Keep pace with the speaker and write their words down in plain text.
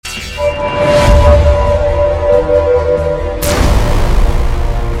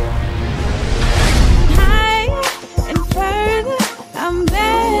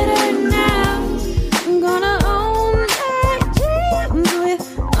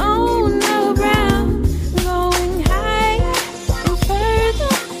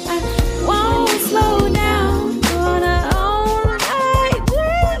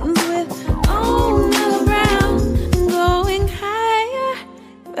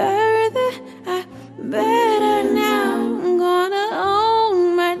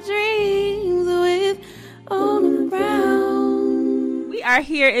are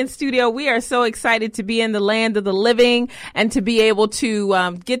here in studio. We are so excited to be in the land of the living and to be able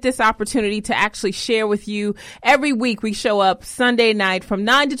to get this opportunity to actually share with you. Every week we show up Sunday night from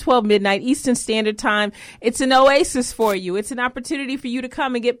 9 to 12 midnight Eastern Standard Time. It's an oasis for you. It's an opportunity for you to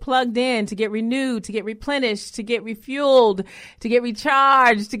come and get plugged in, to get renewed, to get replenished, to get refueled, to get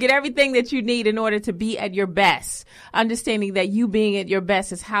recharged, to get everything that you need in order to be at your best. Understanding that you being at your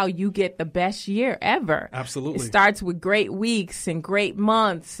best is how you get the best year ever. Absolutely. It starts with great weeks and great months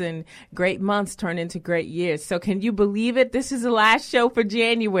turn into great years. So can you believe it? This is the last show for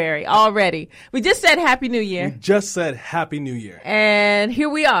January already. We just said Happy New Year. And here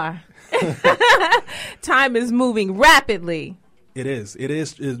we are. Time is moving rapidly. It is. It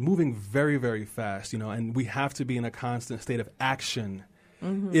is moving very, very fast, and we have to be in a constant state of action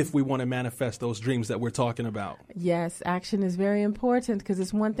if we want to manifest those dreams that we're talking about. Yes, action is very important because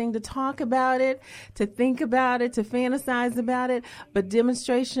it's one thing to talk about it, to think about it, to fantasize about it, but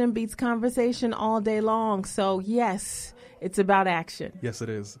demonstration beats conversation all day long. So, yes, it's about action. Yes, it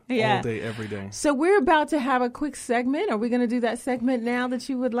is. Yeah. All day, every day. So we're about to have a quick segment. Are we going to do that segment now that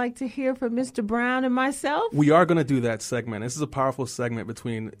you would like to hear from Mr. Brown and myself? We are going to do that segment. This is a powerful segment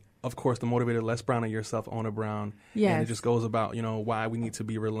between, of course, the motivator Les Brown and yourself, Ona Brown. Yes. And it just goes about, why we need to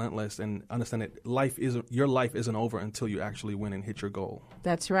be relentless and understand that your life isn't over until you actually win and hit your goal.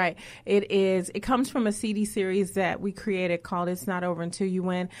 That's right. It comes from a CD series that we created called It's Not Over Until You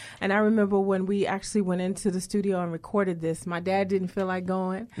Win. And I remember when we actually went into the studio and recorded this, my dad didn't feel like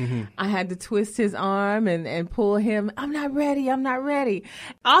going. I had to twist his arm and pull him. I'm not ready.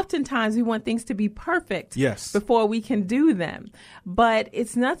 Oftentimes we want things to be perfect before we can do them. But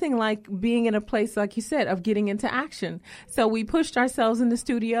it's nothing like being in a place, like you said, of getting into action. So we pushed ourselves in the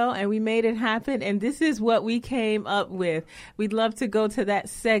studio and we made it happen. And this is what we came up with. We'd love to go to that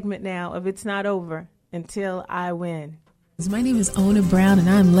segment now of It's Not Over Until I Win. My name is Ona Brown, and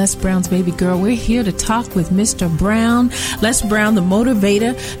I'm Les Brown's baby girl. We're here to talk with Mr. Brown, Les Brown, the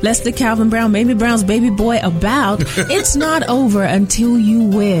motivator, Lester Calvin Brown, Mamie Brown's baby boy, about It's Not Over Until You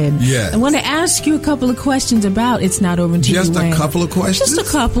Win. Yes. I want to ask you a couple of questions about It's Not Over Until You Win. Just a couple of questions? Just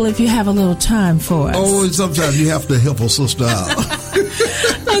a couple if you have a little time for us. Oh, sometimes you have to help a sister out.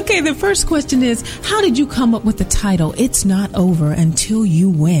 Okay, the first question is, how did you come up with the title, It's Not Over Until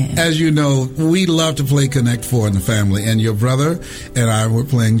You Win? As you know, we love to play Connect Four in the family, and your brother and I were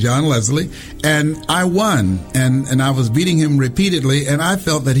playing John Leslie, and I won, and I was beating him repeatedly, and I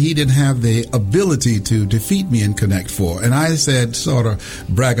felt that he didn't have the ability to defeat me in Connect Four. And I said, sort of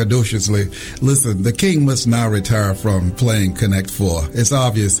braggadociously, listen, the king must now retire from playing Connect Four. It's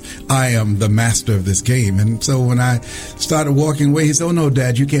obvious I am the master of this game. And so when I started walking away, he said, oh no,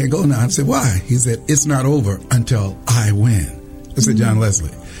 Dad, you can't go now. I said, why? He said, it's not over until I win. I said, John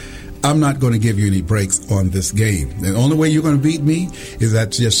Leslie, I'm not going to give you any breaks on this game. The only way you're going to beat me is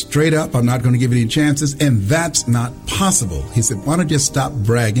that just straight up, I'm not going to give you any chances, and that's not possible. He said, why don't you just stop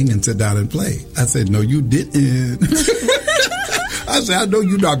bragging and sit down and play? I said, no, you didn't. I said, I know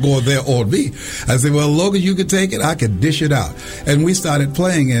you're not going there on me. I said, well, as long as you can take it, I can dish it out. And we started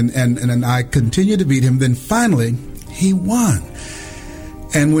playing, and I continued to beat him. Then finally, he won.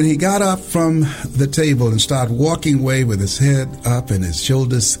 And when he got up from the table and started walking away with his head up and his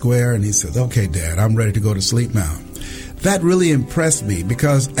shoulders square, and he said, okay, Dad, I'm ready to go to sleep now. That really impressed me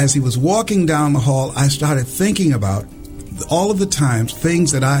because as he was walking down the hall, I started thinking about all of the times,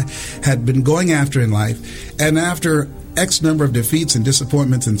 things that I had been going after in life. And after X number of defeats and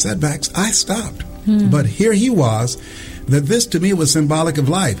disappointments and setbacks, I stopped. But here he was, that this to me was symbolic of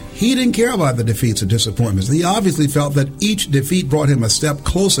life. He didn't care about the defeats or disappointments. He obviously felt that each defeat brought him a step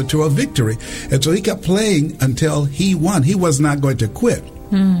closer to a victory. And so he kept playing until he won. He was not going to quit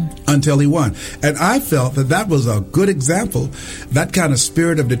until he won. And I felt that that was a good example, that kind of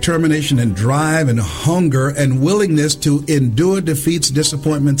spirit of determination and drive and hunger and willingness to endure defeats,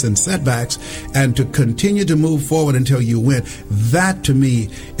 disappointments, and setbacks, and to continue to move forward until you win. That, to me,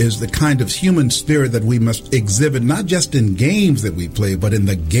 is the kind of human spirit that we must exhibit, not just in games that we play, but in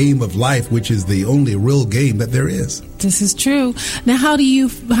the game of life, which is the only real game that there is. This is true. Now, how do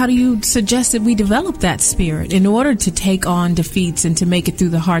you suggest that we develop that spirit in order to take on defeats and to make it through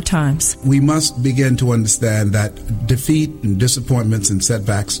the hard times? We must begin to understand that defeat and disappointments and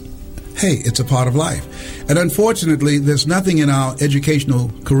setbacks, hey, it's a part of life. And unfortunately, there's nothing in our educational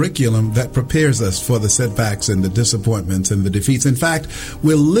curriculum that prepares us for the setbacks and the disappointments and the defeats. In fact,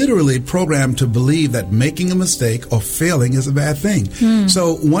 we're literally programmed to believe that making a mistake or failing is a bad thing.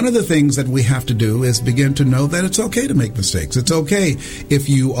 So one of the things that we have to do is begin to know that it's okay to make mistakes. It's okay if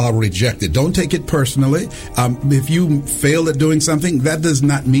you are rejected. Don't take it personally. If you fail at doing something, that does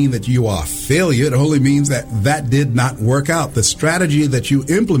not mean that you are a failure. It only means that that did not work out. The strategy that you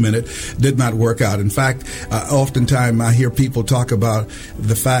implemented did not work out. In fact, oftentimes I hear people talk about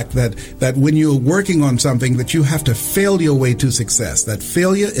the fact that when you're working on something, that you have to fail your way to success. That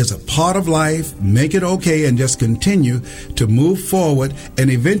failure is a part of life. Make it okay and just continue to move forward.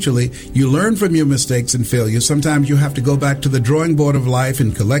 And eventually you learn from your mistakes and failures. Sometimes you have to go back to the drawing board of life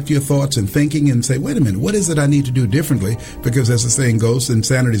and collect your thoughts and thinking and say, wait a minute, what is it I need to do differently? Because as the saying goes,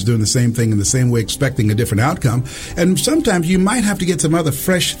 insanity is doing the same thing in the same way, expecting a different outcome. And sometimes you might have to get some other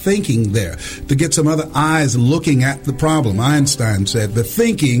fresh thinking there, to get some other eyes looking at the problem. Einstein said, the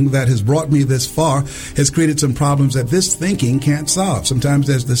thinking that has brought me this far has created some problems that this thinking can't solve. Sometimes,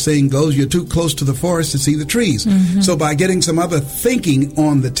 as the saying goes, you're too close to the forest to see the trees. So by getting some other thinking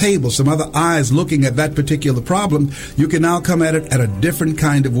on the table, some other eyes looking at that particular problem, you can now come at it at a different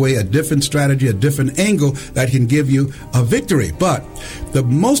kind of way, a different strategy, a different angle that can give you a victory. But the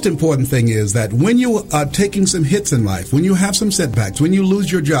most important thing is that when you are taking some hits in life, when you have some setbacks, when you lose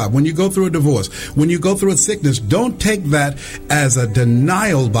your job, when you go through a divorce, when you go through a sickness, don't take that as a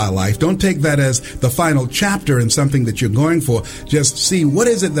denial by life. Don't take that as the final chapter in something that you're going for. Just see, what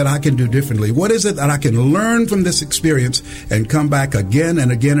is it that I can do differently? What is it that I can learn from this experience and come back again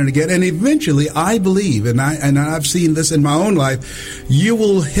and again and again? And eventually, I believe, and I've seen this in my own life, you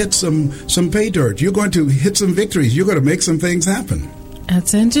will hit some pay dirt. You're going to hit some victories. You're going to make some things happen.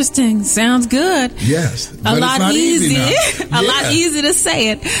 That's interesting. Sounds good. Yes. A lot easy. A lot easier to say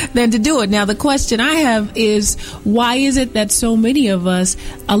it than to do it. Now, the question I have is, why is it that so many of us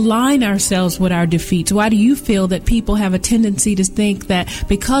align ourselves with our defeats? Why do you feel that people have a tendency to think that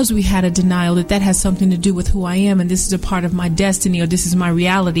because we had a denial, that has something to do with who I am and this is a part of my destiny or this is my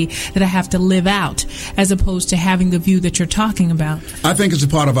reality that I have to live out, as opposed to having the view that you're talking about? I think it's a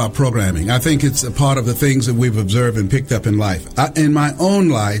part of our programming. I think it's a part of the things that we've observed and picked up in life. In my own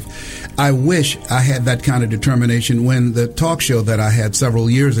life, I wish I had that kind of determination when the talk show that I had several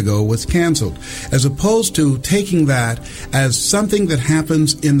years ago was canceled, as opposed to taking that as something that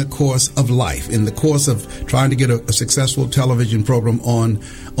happens in the course of life, in the course of trying to get a successful television program on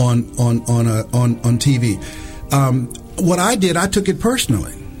TV. What I did, I took it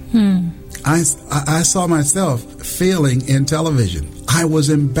personally. I saw myself failing in television. I was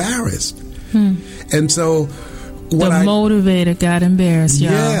embarrassed. And so motivator got embarrassed,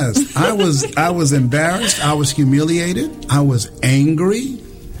 y'all. Yes, I was embarrassed. I was humiliated. I was angry.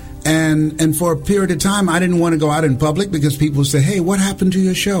 And for a period of time, I didn't want to go out in public because people would say, hey, what happened to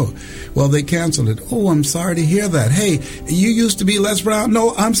your show? Well, they canceled it. Oh, I'm sorry to hear that. Hey, you used to be Les Brown.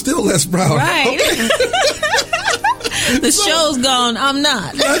 No, I'm still Les Brown. Right. The show's gone. I'm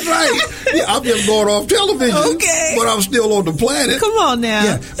not. That's right. Yeah, I'm just going off television. Okay. But I'm still on the planet. Come on now.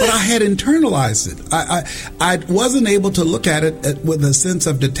 Yeah, but I had internalized it. I wasn't able to look at it with a sense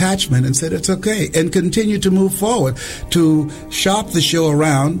of detachment and said it's okay and continue to move forward, to shop the show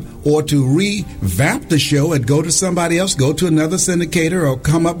around or to revamp the show and go to somebody else, go to another syndicator or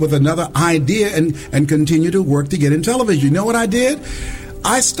come up with another idea and continue to work to get in television. You know what I did?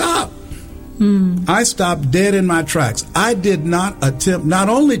 I stopped. I stopped dead in my tracks. I did not attempt not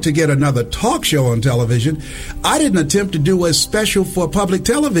only to get another talk show on television, I didn't attempt to do a special for public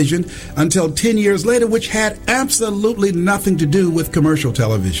television until 10 years later, which had absolutely nothing to do with commercial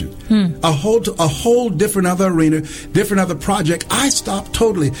television. A whole different other arena, different other project. I stopped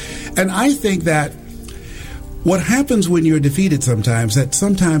totally. And I think that what happens when you're defeated sometimes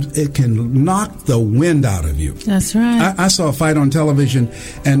it can knock the wind out of you. That's right. I saw a fight on television,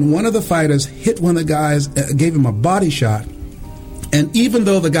 and one of the fighters hit one of the guys, gave him a body shot, and even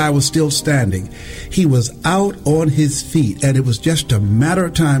though the guy was still standing, he was out on his feet, and it was just a matter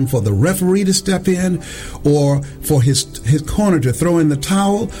of time for the referee to step in, or for his corner to throw in the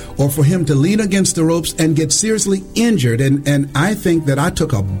towel, or for him to lean against the ropes and get seriously injured. And I think that I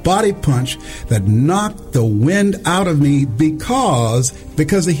took a body punch that knocked the wind out of me because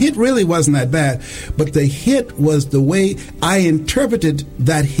the hit really wasn't that bad, but the hit was the way I interpreted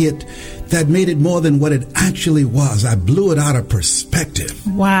that hit that made it more than what it actually was. I blew it out of perspective.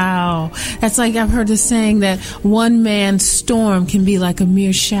 Wow. That's like I've heard the saying that one man's storm can be like a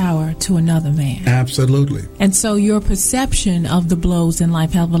mere shower to another man. Absolutely. And so your perception of the blows in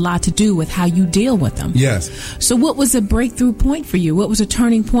life have a lot to do with how you deal with them. Yes. So what was a breakthrough point for you? What was a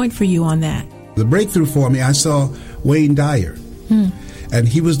turning point for you on that? The breakthrough for me, I saw Wayne Dyer, and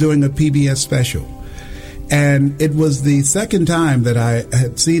he was doing a PBS special. And it was the second time that I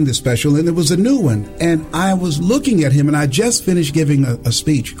had seen the special, and it was a new one. And I was looking at him, and I just finished giving a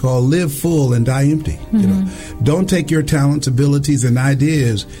speech called Live Full and Die Empty. You know, don't take your talents, abilities, and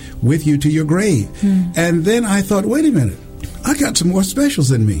ideas with you to your grave. And then I thought, wait a minute, I got some more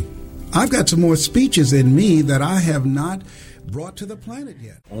specials in me. I've got some more speeches in me that I have not brought to the planet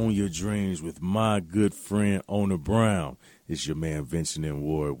yet. Own Your Dreams with my good friend Ona Brown. It's your man Vincent N.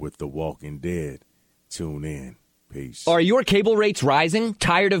 Ward with The Walking Dead. Tune in. Peace. Are your cable rates rising?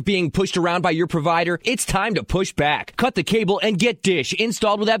 Tired of being pushed around by your provider? It's time to push back. Cut the cable and get Dish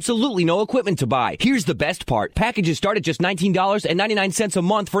installed with absolutely no equipment to buy. Here's the best part. Packages start at just $19.99 a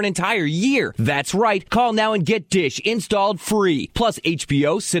month for an entire year. That's right. Call now and get Dish installed free. Plus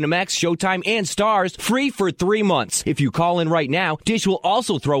HBO, Cinemax, Showtime, and Stars free for 3 months. If you call in right now, Dish will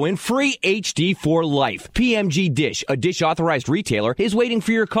also throw in free HD for life. PMG Dish, a Dish authorized retailer, is waiting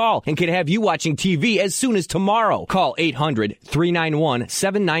for your call and can have you watching TV as soon as tomorrow. Call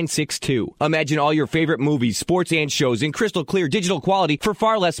 800-391-7962. Imagine all your favorite movies, sports, and shows in crystal clear digital quality for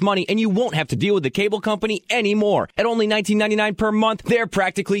far less money, and you won't have to deal with the cable company anymore. At only $19.99 per month, they're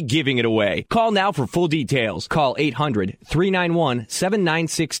practically giving it away. Call now for full details. Call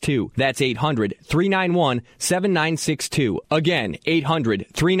 800-391-7962. That's 800-391-7962. Again,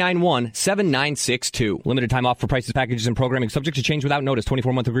 800-391-7962. Limited time offer for prices, packages, and programming subject to change without notice.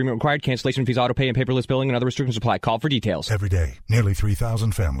 24-month agreement required. Cancellation fees, auto pay, and paperless billing and other restrictions apply. Call for details. Every day, nearly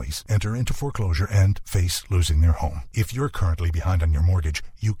 3,000 families enter into foreclosure and face losing their home. If you're currently behind on your mortgage,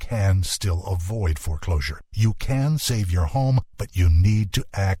 you can still avoid foreclosure. You can save your home, but you need to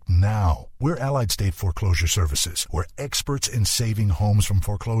act now. We're Allied State Foreclosure Services. We're experts in saving homes from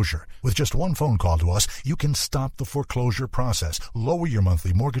foreclosure. With just one phone call to us, you can stop the foreclosure process, lower your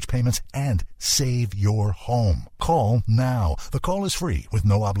monthly mortgage payments, and save your home. Call now. The call is free with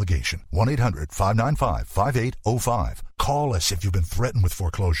no obligation. 1-800-595-5805. Call us if you've been threatened with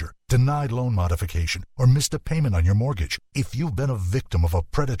foreclosure, denied loan modification, or missed a payment on your mortgage. If you've been a victim of a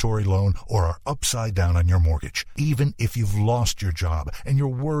predatory loan or are upside down on your mortgage, even if you've lost your job and you're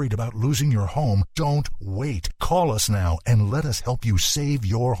worried about losing your home, don't wait. Call us now and let us help you save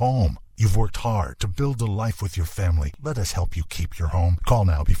your home. You've worked hard to build a life with your family. Let us help you keep your home. Call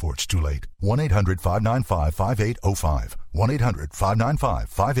now before it's too late. 1-800-595-5805.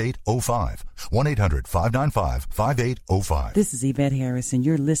 1-800-595-5805. 1-800-595-5805. This is Yvette Harris, and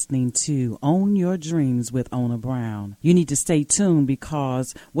you're listening to Own Your Dreams with Ona Brown. You need to stay tuned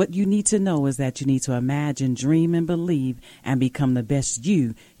because what you need to know is that you need to imagine, dream, and believe and become the best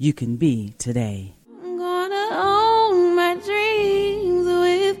you can be today. I'm gonna own my dreams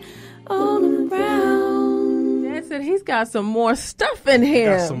with Ona Brown. Dad said he's got some more stuff in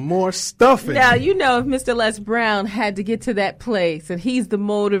him. Got some more stuff in Now, him. you know, if Mr. Les Brown had to get to that place and he's the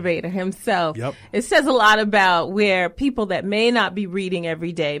motivator himself, it says a lot about where people that may not be reading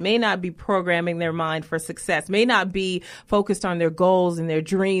every day, may not be programming their mind for success, may not be focused on their goals and their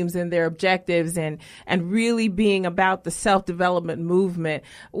dreams and their objectives and really being about the self-development movement.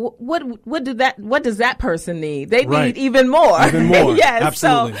 What does that person need? They need even more. Even more. Yes.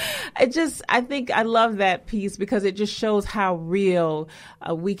 Absolutely. So I think I love that piece because it just shows how real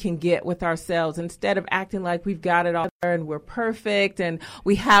we can get with ourselves instead of acting like we've got it all and we're perfect and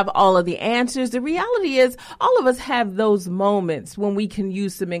we have all of the answers. The reality is all of us have those moments when we can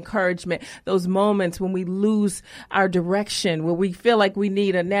use some encouragement, those moments when we lose our direction, where we feel like we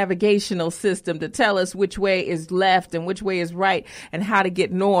need a navigational system to tell us which way is left and which way is right and how to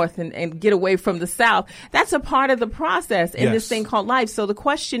get north and get away from the south. That's a part of the process in this thing called life. So the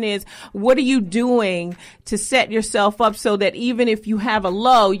question is, what are you doing to set yourself up so that even if you have a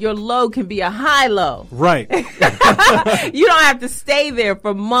low, your low can be a high low? Right. You don't have to stay there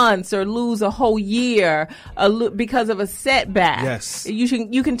for months or lose a whole year because of a setback. Yes.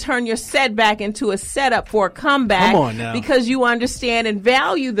 You can turn your setback into a setup for a comeback. Come on now. Because you understand and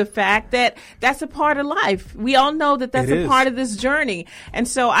value the fact that that's a part of life. We all know that that's a part of this journey. And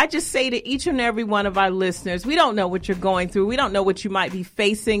so I just say to each and every one of our listeners, we don't know what you're going through. We don't know what you might be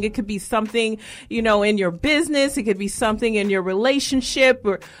facing. It could be something, in your business. It could be something in your relationship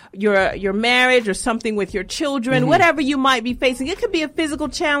or your marriage or something with your children, whatever you might be facing. It could be a physical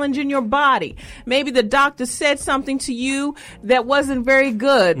challenge in your body. Maybe the doctor said something to you that wasn't very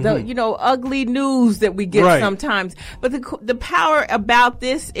good. The, ugly news that we get sometimes. But the power about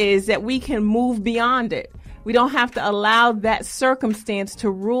this is that we can move beyond it. We don't have to allow that circumstance to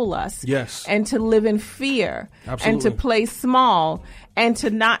rule us. Yes. And to live in fear. Absolutely. And to play small and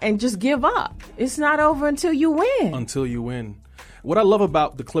to not and just give up. It's not over until you win. Until you win. what I love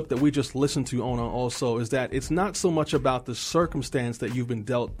about the clip that we just listened to, Ona, also, is that it's not so much about the circumstance that you've been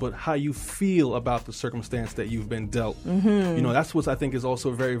dealt, but how you feel about the circumstance that you've been dealt. You know, that's what I think is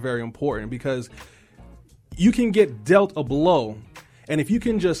also very, very important, because you can get dealt a blow, and if you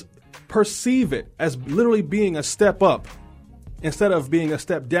can just perceive it as literally being a step up instead of being a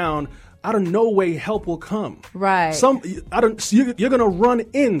step down, out of no way help will come. Right. You're going to run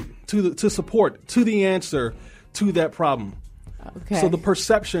in to support, to the answer, to that problem. Okay. So the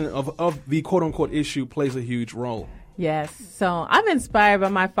perception of the quote-unquote issue plays a huge role. Yes. So I'm inspired by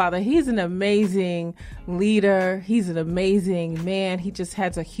my father. He's an amazing leader. He's an amazing man. He just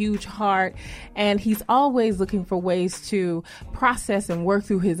has a huge heart, and he's always looking for ways to process and work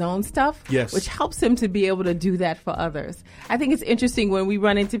through his own stuff, yes, which helps him to be able to do that for others. I think it's interesting when we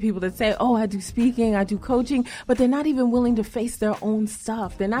run into people that say, oh, I do speaking, I do coaching, but they're not even willing to face their own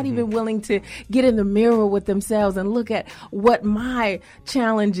stuff. They're not even willing to get in the mirror with themselves and look at what my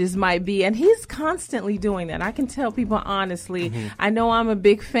challenges might be. And he's constantly doing that. I can tell people honestly, I know I'm a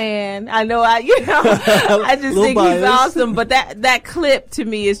big fan. I know I just think he's awesome. But that clip to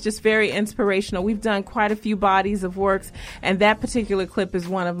me is just very inspirational. We've done quite a few bodies of works, and that particular clip is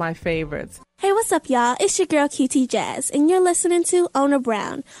one of my favorites. Hey, what's up, y'all? It's your girl, QT Jazz, and you're listening to Ona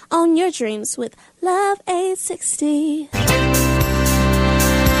Brown, Own Your Dreams with Love 860.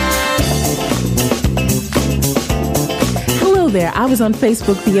 Hello there. I was on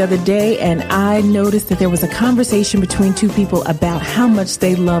Facebook the other day, and I noticed that there was a conversation between two people about how much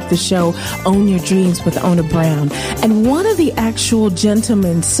they love the show Own Your Dreams with Ona Brown. And one of the actual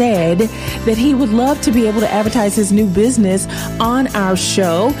gentlemen said that he would love to be able to advertise his new business on our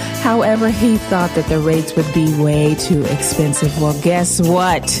show. However, he thought that the rates would be way too expensive. Well, guess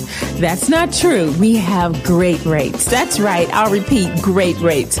what? That's not true. We have great rates. That's right. I'll repeat, great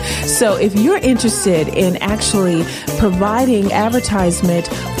rates. So if you're interested in actually providing advertisement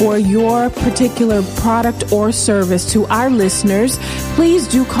for your particular product or service to our listeners, please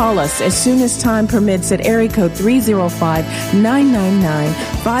do call us as soon as time permits at area code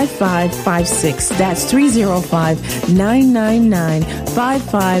 305-999-5556. That's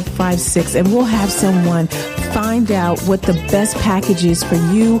 305-999-5556. And we'll have someone find out what the best package is for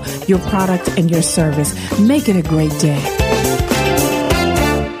you, your product, and your service. Make it a great day.